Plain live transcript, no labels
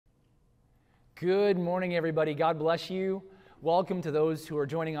Good morning, everybody. God bless you. Welcome to those who are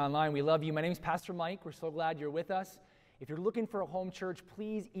joining online. We love you. My name is Pastor Mike. We're so glad you're with us. If you're looking for a home church,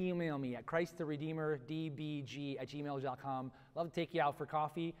 please email me at christtheredeemerdbg@gmail.com. Love to take you out for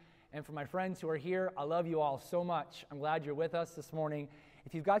coffee. And for my friends who are here, I love you all so much. I'm glad you're with us this morning.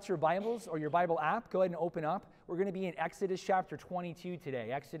 If you've got your Bibles or your Bible app, go ahead and open up. We're going to be in Exodus chapter 22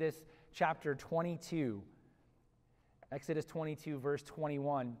 today. Exodus chapter 22. Exodus 22, verse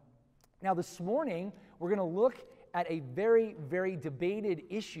 21. Now, this morning, we're going to look at a very, very debated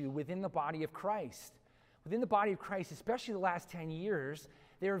issue within the body of Christ. Within the body of Christ, especially the last 10 years,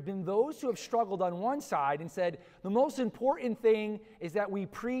 there have been those who have struggled on one side and said, the most important thing is that we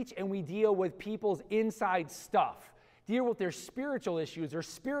preach and we deal with people's inside stuff, deal with their spiritual issues, their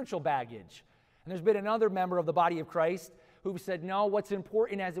spiritual baggage. And there's been another member of the body of Christ who said, no, what's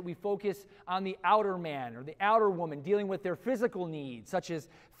important is that we focus on the outer man or the outer woman, dealing with their physical needs, such as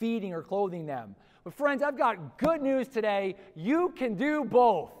feeding or clothing them. But friends, I've got good news today. You can do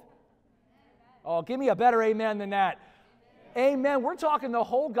both. Oh, give me a better amen than that. Amen. We're talking the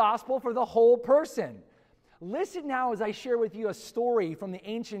whole gospel for the whole person. Listen now as I share with you a story from the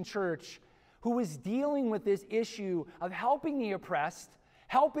ancient church who was dealing with this issue of helping the oppressed,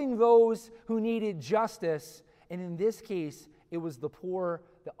 helping those who needed justice. And in this case, it was the poor,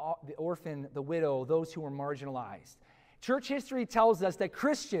 the orphan, the widow, those who were marginalized. Church history tells us that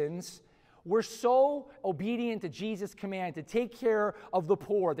Christians were so obedient to Jesus' command to take care of the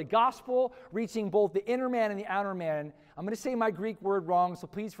poor, the gospel reaching both the inner man and the outer man. I'm going to say my Greek word wrong, so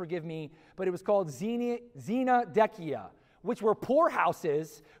please forgive me, but it was called xenodekia, which were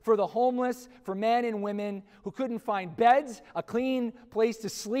poorhouses for the homeless, for men and women who couldn't find beds, a clean place to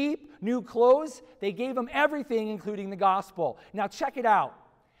sleep, new clothes. They gave them everything, including the gospel. Now check it out.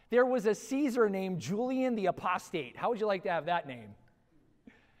 There was a Caesar named Julian the Apostate. How would you like to have that name?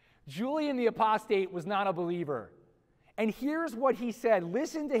 Julian the Apostate was not a believer. And here's what he said.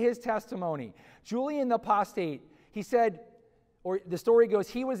 Listen to his testimony. Julian the Apostate, he said, or the story goes,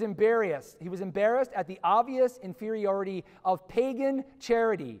 he was embarrassed. He was embarrassed at the obvious inferiority of pagan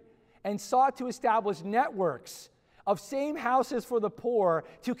charity and sought to establish networks of same houses for the poor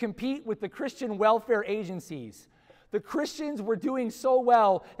to compete with the Christian welfare agencies. The Christians were doing so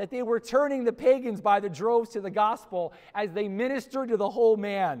well that they were turning the pagans by the droves to the gospel as they ministered to the whole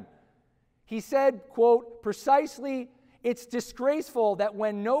man. He said, quote, precisely, it's disgraceful that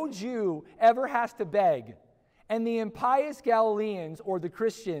when no Jew ever has to beg, and the impious Galileans, or the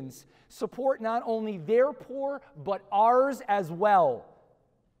Christians, support not only their poor, but ours as well,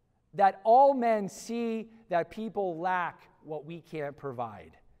 that all men see that people lack what we can't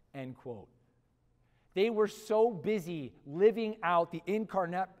provide, end quote. They were so busy living out the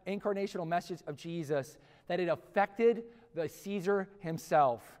incarnational message of Jesus that it affected the Caesar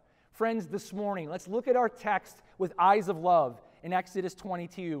himself. Friends, this morning, let's look at our text with eyes of love in Exodus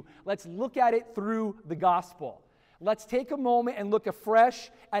 22. Let's look at it through the gospel. Let's take a moment and look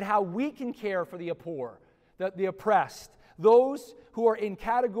afresh at how we can care for the poor, the oppressed, those who are in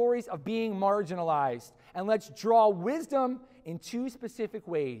categories of being marginalized. And let's draw wisdom in two specific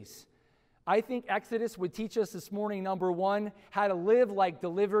ways. I think Exodus would teach us this morning, number one, how to live like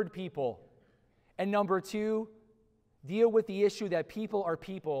delivered people. And number two, deal with the issue that people are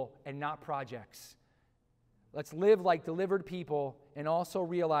people and not projects. Let's live like delivered people and also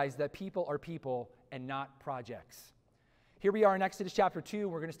realize that people are people and not projects. Here we are in Exodus chapter 2.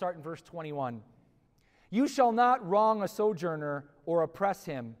 We're going to start in verse 21. You shall not wrong a sojourner or oppress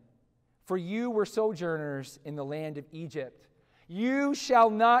him, for you were sojourners in the land of Egypt. You shall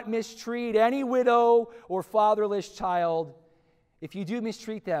not mistreat any widow or fatherless child. If you do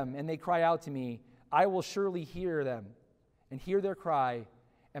mistreat them and they cry out to me, I will surely hear them and hear their cry,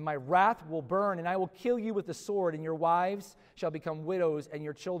 and my wrath will burn, and I will kill you with the sword, and your wives shall become widows, and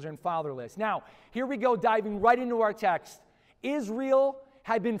your children fatherless. Now, here we go, diving right into our text. Israel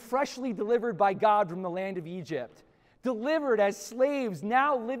had been freshly delivered by God from the land of Egypt, delivered as slaves,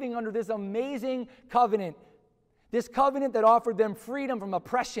 now living under this amazing covenant, this covenant that offered them freedom from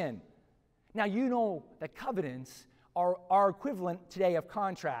oppression. Now, you know that covenants are equivalent today of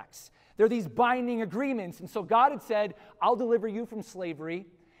contracts. They're these binding agreements, and so God had said, I'll deliver you from slavery.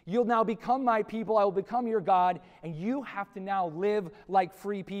 You'll now become my people. I will become your God. And you have to now live like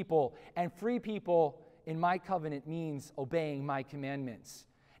free people. And free people in my covenant means obeying my commandments.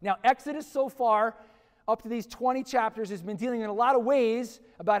 Now, Exodus so far, up to these 20 chapters, has been dealing in a lot of ways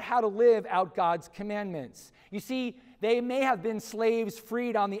about how to live out God's commandments. You see, they may have been slaves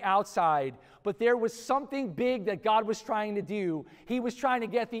freed on the outside, but there was something big that God was trying to do. He was trying to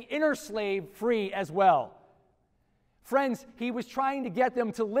get the inner slave free as well. Friends, he was trying to get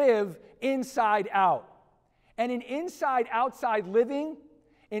them to live inside out. And an inside-outside living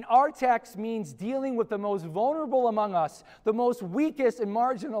in our text means dealing with the most vulnerable among us, the most weakest and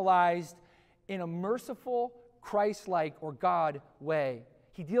marginalized, in a merciful, Christ-like or God way.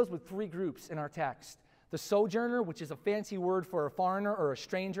 He deals with three groups in our text. The sojourner, which is a fancy word for a foreigner or a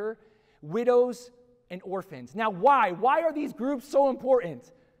stranger, widows, and orphans. Now, why? Why are these groups so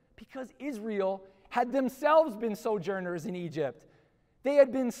important? Because Israel had themselves been sojourners in Egypt. They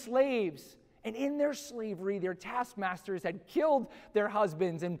had been slaves, and in their slavery, their taskmasters had killed their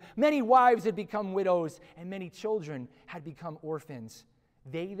husbands, and many wives had become widows, and many children had become orphans.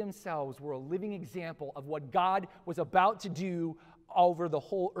 They themselves were a living example of what God was about to do over the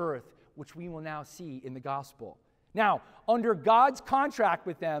whole earth, which we will now see in the gospel. Now, under God's contract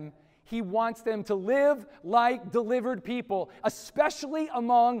with them, he wants them to live like delivered people, especially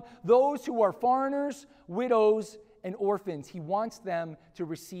among those who are foreigners, widows, and orphans. He wants them to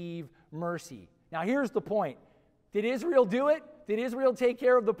receive mercy. Now, here's the point. Did Israel do it? Did Israel take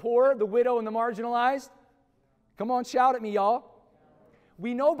care of the poor, the widow, and the marginalized? Come on, shout at me, y'all.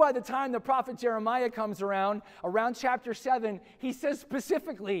 We know by the time the prophet Jeremiah comes around chapter 7, he says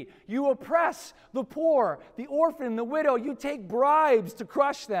specifically, you oppress the poor, the orphan, the widow. You take bribes to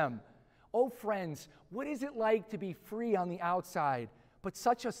crush them. Oh, friends, what is it like to be free on the outside, but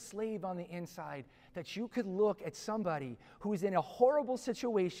such a slave on the inside that you could look at somebody who is in a horrible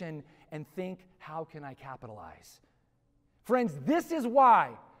situation and think, how can I capitalize? Friends, this is why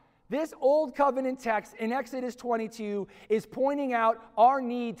this Old Covenant text in Exodus 22 is pointing out our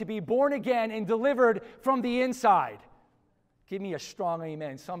need to be born again and delivered from the inside. Give me a strong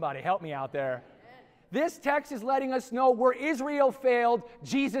amen. Somebody help me out there. This text is letting us know where Israel failed,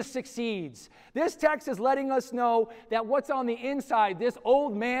 Jesus succeeds. This text is letting us know that what's on the inside, this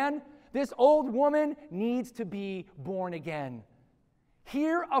old man, this old woman needs to be born again.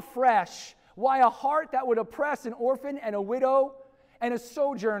 Hear afresh why a heart that would oppress an orphan and a widow and a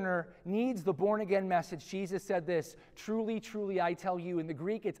sojourner needs the born-again message. Jesus said this, truly, truly, I tell you. In the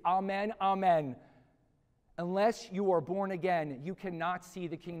Greek, it's amen, amen. Unless you are born again, you cannot see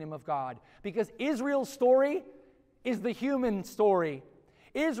the kingdom of God. Because Israel's story is the human story.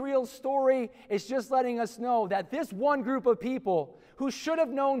 Israel's story is just letting us know that this one group of people who should have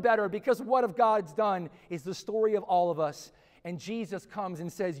known better because of what God's done is the story of all of us. And Jesus comes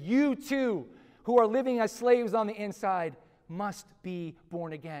and says, you too, who are living as slaves on the inside, must be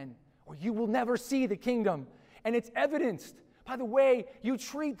born again, or you will never see the kingdom. And it's evidenced by the way you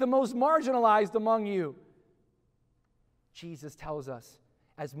treat the most marginalized among you. Jesus tells us,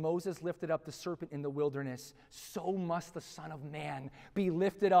 as Moses lifted up the serpent in the wilderness, so must the Son of Man be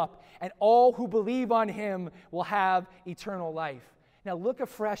lifted up, and all who believe on him will have eternal life. Now look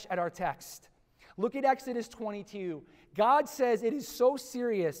afresh at our text. Look at Exodus 22. God says it is so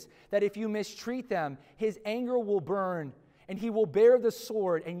serious that if you mistreat them, his anger will burn, and he will bear the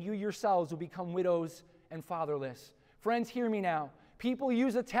sword, and you yourselves will become widows and fatherless. Friends, hear me now. People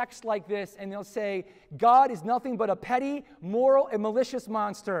use a text like this, and they'll say, God is nothing but a petty, moral, and malicious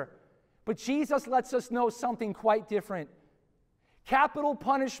monster. But Jesus lets us know something quite different. Capital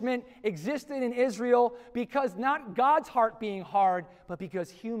punishment existed in Israel because not God's heart being hard, but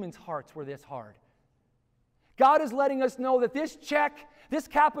because humans' hearts were this hard. God is letting us know that this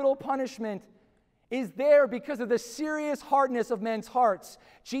capital punishment, is there because of the serious hardness of men's hearts.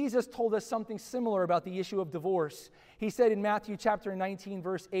 Jesus told us something similar about the issue of divorce. He said in Matthew chapter 19,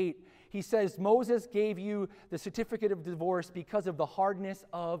 verse 8, he says, Moses gave you the certificate of divorce because of the hardness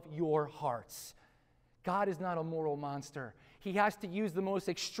of your hearts. God is not a moral monster. He has to use the most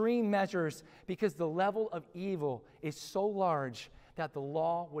extreme measures because the level of evil is so large that the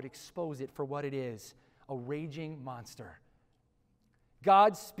law would expose it for what it is, a raging monster.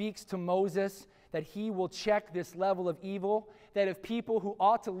 God speaks to Moses that he will check this level of evil, that if people who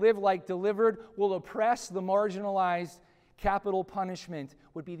ought to live like delivered will oppress the marginalized, capital punishment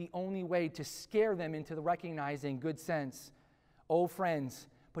would be the only way to scare them into the recognizing good sense. Oh, friends,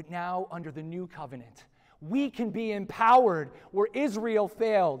 but now under the new covenant, we can be empowered where Israel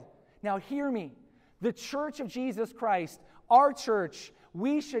failed. Now hear me. The church of Jesus Christ, our church,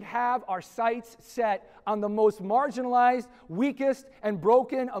 we should have our sights set on the most marginalized, weakest, and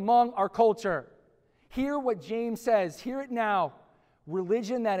broken among our culture. Hear what James says. Hear it now.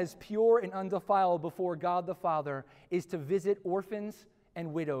 Religion that is pure and undefiled before God the Father is to visit orphans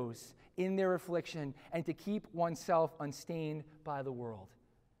and widows in their affliction and to keep oneself unstained by the world.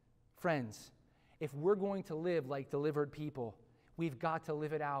 Friends, if we're going to live like delivered people, we've got to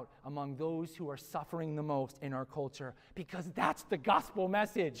live it out among those who are suffering the most in our culture, because that's the gospel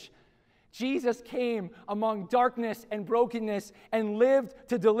message. Jesus came among darkness and brokenness and lived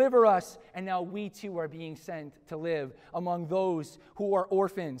to deliver us. And now we too are being sent to live among those who are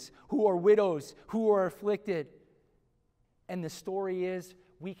orphans, who are widows, who are afflicted. And the story is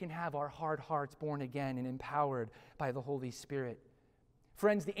we can have our hard hearts born again and empowered by the Holy Spirit.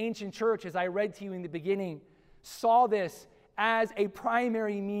 Friends, the ancient church, as I read to you in the beginning, saw this as a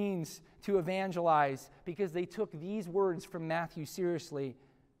primary means to evangelize because they took these words from Matthew seriously.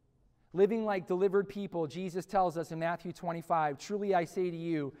 Living like delivered people, Jesus tells us in Matthew 25, "Truly I say to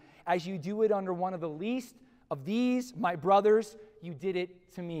you, as you do it under one of the least of these, my brothers, you did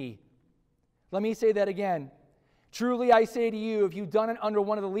it to me." Let me say that again. "Truly I say to you, if you've done it under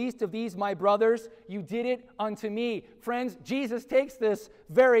one of the least of these, my brothers, you did it unto me." Friends, Jesus takes this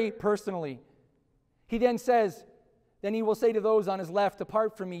very personally. He then says, "Then he will say to those on his left,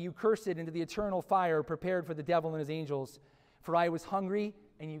 'Depart from me, you cursed, into the eternal fire prepared for the devil and his angels. For I was hungry,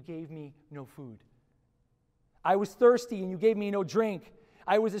 and you gave me no food. I was thirsty, and you gave me no drink.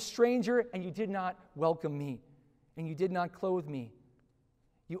 I was a stranger, and you did not welcome me, and you did not clothe me.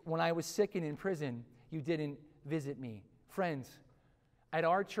 When I was sick and in prison, you didn't visit me." Friends, at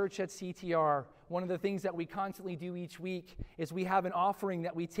our church at CTR, one of the things that we constantly do each week is we have an offering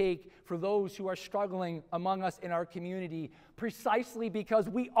that we take for those who are struggling among us in our community, precisely because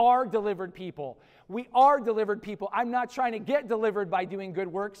we are delivered people. We are delivered people. I'm not trying to get delivered by doing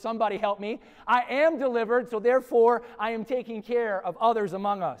good work. Somebody help me. I am delivered, so therefore I am taking care of others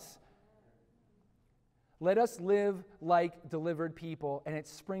among us. Let us live like delivered people, and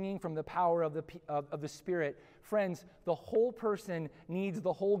it's springing from the power of the Spirit. Friends, the whole person needs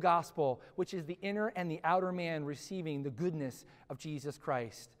the whole gospel, which is the inner and the outer man receiving the goodness of Jesus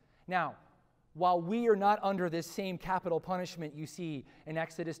Christ. Now, while we are not under this same capital punishment you see in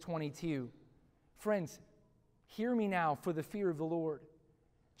Exodus 22, friends, hear me now for the fear of the Lord.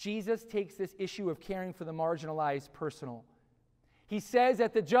 Jesus takes this issue of caring for the marginalized personal. He says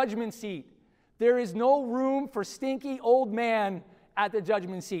at the judgment seat, there is no room for stinky old man at the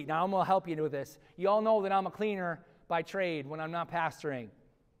judgment seat. Now, I'm going to help you with this. You all know that I'm a cleaner by trade when I'm not pastoring.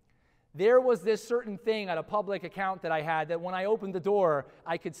 There was this certain thing at a public account that I had that when I opened the door,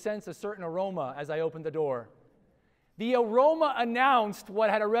 I could sense a certain aroma as I opened the door. The aroma announced what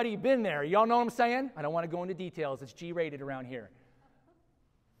had already been there. Y'all know what I'm saying? I don't want to go into details. It's G-rated around here.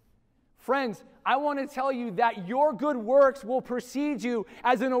 Friends, I want to tell you that your good works will precede you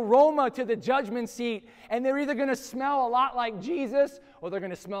as an aroma to the judgment seat, and they're either going to smell a lot like Jesus or they're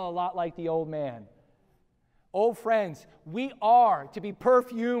going to smell a lot like the old man. Oh, friends, we are to be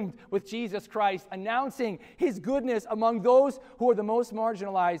perfumed with Jesus Christ, announcing His goodness among those who are the most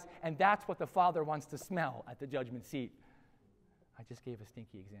marginalized, and that's what the Father wants to smell at the judgment seat. I just gave a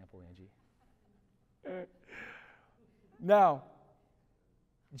stinky example, Angie. Now,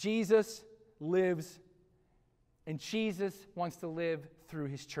 Jesus lives, and Jesus wants to live through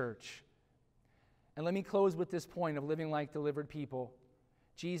His church. And let me close with this point of living like delivered people.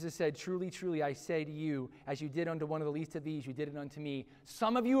 Jesus said, "Truly, truly, I say to you, as you did unto one of the least of these, you did it unto me."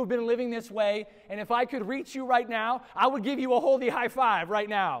 Some of you have been living this way, and if I could reach you right now, I would give you a holy high five right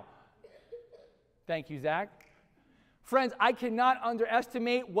now. Thank you, Zach. Friends, I cannot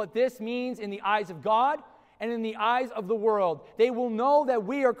underestimate what this means in the eyes of God and in the eyes of the world. They will know that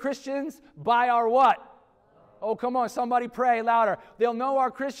we are Christians by our what? Oh, come on, somebody pray louder. They'll know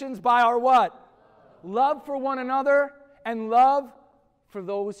our Christians by our what? Love for one another and love for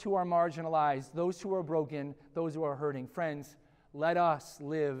those who are marginalized, those who are broken, those who are hurting. Friends, let us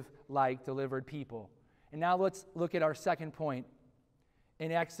live like delivered people. And now let's look at our second point.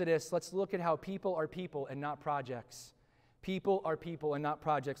 In Exodus, let's look at how people are people and not projects. People are people and not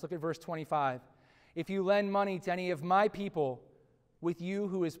projects. Look at verse 25. "If you lend money to any of my people with you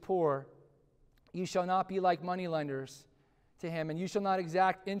who is poor, you shall not be like moneylenders to him, and you shall not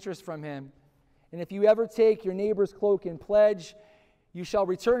exact interest from him. And if you ever take your neighbor's cloak in pledge, you shall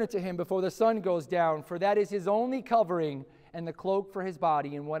return it to him before the sun goes down, for that is his only covering and the cloak for his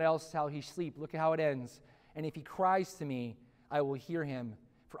body, and what else shall he sleep?" Look at how it ends. "And if he cries to me, I will hear him,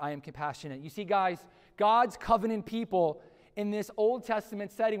 for I am compassionate." You see, guys, God's covenant people in this Old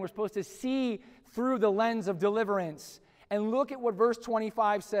Testament setting, we're supposed to see through the lens of deliverance. And look at what verse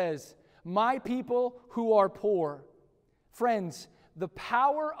 25 says. "My people who are poor." Friends, the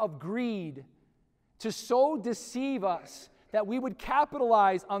power of greed to so deceive us that we would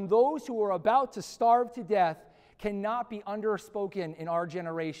capitalize on those who are about to starve to death cannot be underspoken in our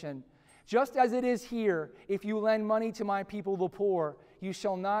generation. Just as it is here, "If you lend money to my people the poor, you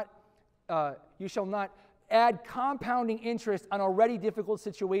shall not add compounding interest on already difficult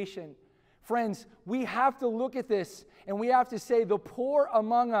situation." Friends, we have to look at this and we have to say the poor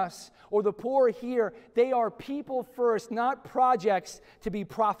among us, or the poor here, they are people first, not projects to be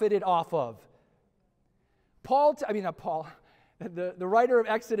profited off of. The writer of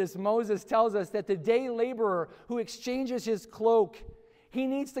Exodus, Moses, tells us that the day laborer who exchanges his cloak, he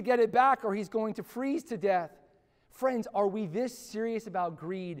needs to get it back or he's going to freeze to death. Friends, are we this serious about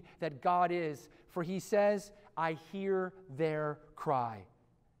greed that God is? For he says, I hear their cry.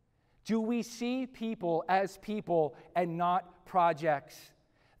 Do we see people as people and not projects?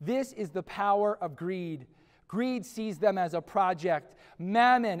 This is the power of greed. Greed sees them as a project.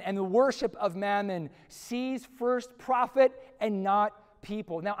 Mammon and the worship of mammon sees first profit and not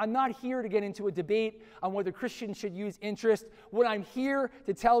people. Now, I'm not here to get into a debate on whether Christians should use interest. What I'm here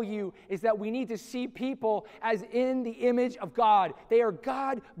to tell you is that we need to see people as in the image of God. They are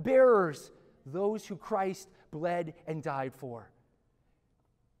God bearers, those who Christ bled and died for.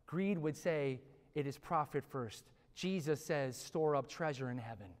 Greed would say it is profit first. Jesus says, store up treasure in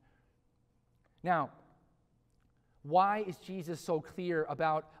heaven. Now, why is Jesus so clear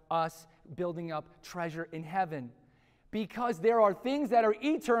about us building up treasure in heaven? Because there are things that are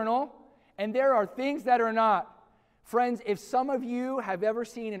eternal and there are things that are not. Friends, if some of you have ever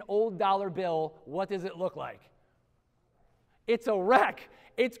seen an old dollar bill, what does it look like? It's a wreck.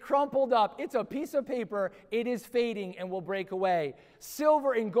 It's crumpled up. It's a piece of paper. It is fading and will break away.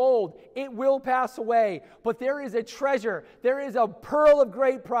 Silver and gold, it will pass away. But there is a treasure. There is a pearl of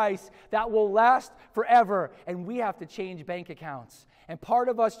great price that will last forever. And we have to change bank accounts. And part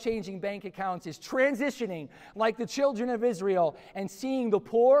of us changing bank accounts is transitioning like the children of Israel and seeing the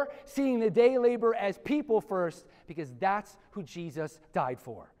poor, seeing the day laborer as people first, because that's who Jesus died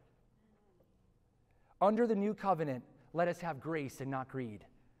for. Under the new covenant, let us have grace and not greed.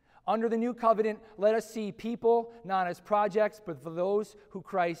 Under the new covenant, let us see people not as projects, but for those who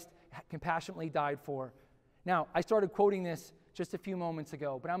Christ compassionately died for. Now, I started quoting this just a few moments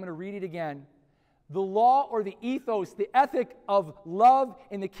ago, but I'm going to read it again. The law or the ethos, the ethic of love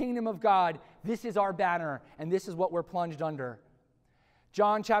in the kingdom of God, this is our banner, and this is what we're plunged under.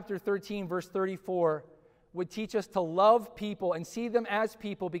 John chapter 13, verse 34 would teach us to love people and see them as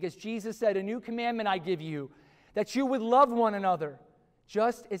people, because Jesus said, a new commandment I give you, that you would love one another,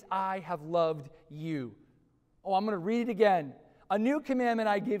 just as I have loved you. Oh, I'm going to read it again. A new commandment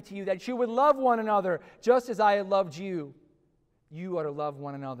I give to you, that you would love one another, just as I have loved you. You are to love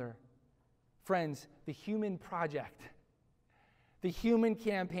one another. Friends, the human project, the human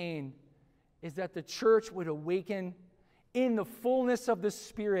campaign is that the church would awaken in the fullness of the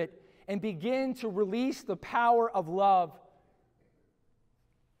Spirit and begin to release the power of love.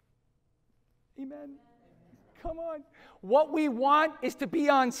 Amen. Come on. What we want is to be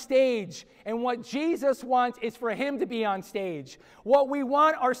on stage. And what Jesus wants is for him to be on stage. What we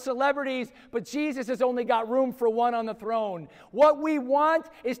want are celebrities, but Jesus has only got room for one on the throne. What we want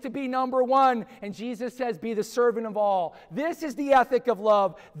is to be number one. And Jesus says, be the servant of all. This is the ethic of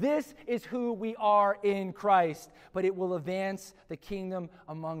love. This is who we are in Christ. But it will advance the kingdom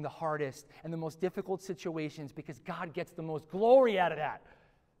among the hardest and the most difficult situations, because God gets the most glory out of that.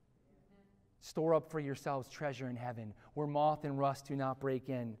 Store up for yourselves treasure in heaven, where moth and rust do not break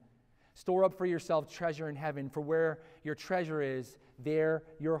in. Store up for yourselves treasure in heaven, for where your treasure is, there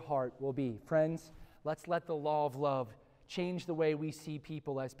your heart will be. Friends, let's let the law of love change the way we see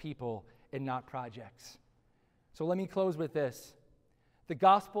people as people and not projects. So let me close with this. The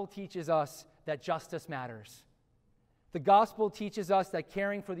gospel teaches us that justice matters. The gospel teaches us that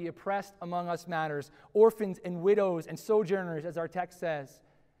caring for the oppressed among us matters. Orphans and widows and sojourners, as our text says.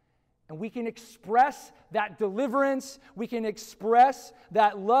 And we can express that deliverance, we can express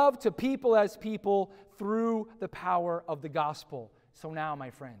that love to people as people through the power of the gospel. So now, my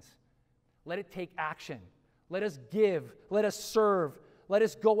friends, let it take action. Let us give, let us serve, let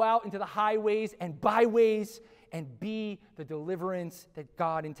us go out into the highways and byways and be the deliverance that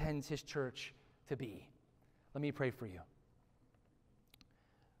God intends his church to be. Let me pray for you.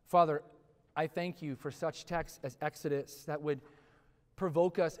 Father, I thank you for such texts as Exodus that would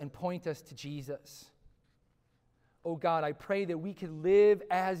provoke us and point us to Jesus. Oh God, I pray that we can live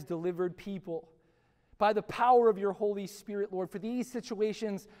as delivered people by the power of your Holy Spirit, Lord. For these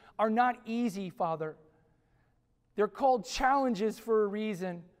situations are not easy, Father. They're called challenges for a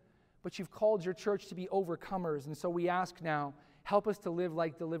reason, but you've called your church to be overcomers. And so we ask now, help us to live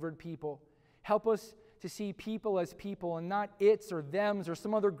like delivered people. Help us to see people as people and not its or thems or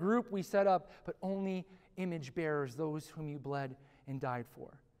some other group we set up, but only image bearers, those whom you bled and died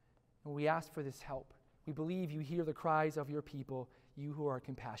for. And we ask for this help. We believe you hear the cries of your people, you who are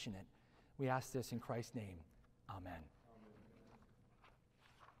compassionate. We ask this in Christ's name. Amen.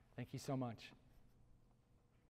 Thank you so much.